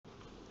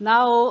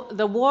Now,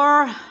 the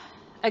war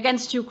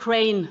against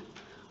Ukraine,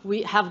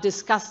 we have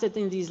discussed it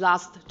in these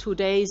last 2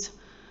 days,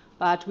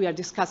 but we are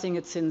discussing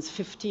it since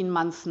 15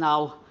 months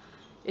now,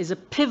 is a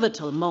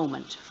pivotal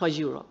moment for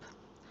Europe.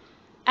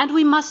 And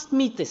we must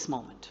meet this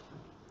moment.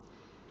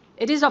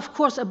 It is, of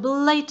course, a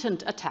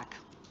blatant attack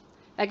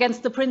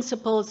against the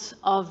principles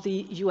of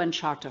the UN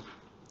Charter,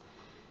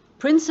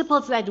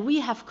 principles that we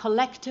have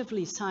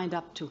collectively signed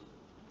up to.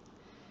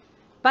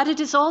 But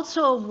it is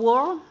also a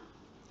war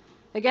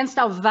against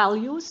our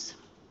values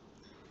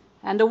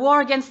and a war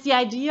against the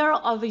idea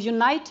of a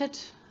united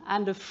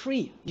and a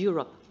free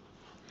Europe.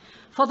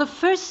 For the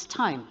first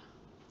time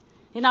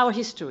in our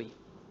history,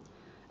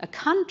 a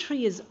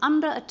country is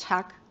under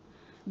attack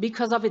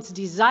because of its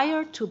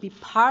desire to be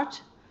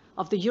part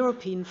of the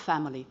European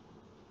family.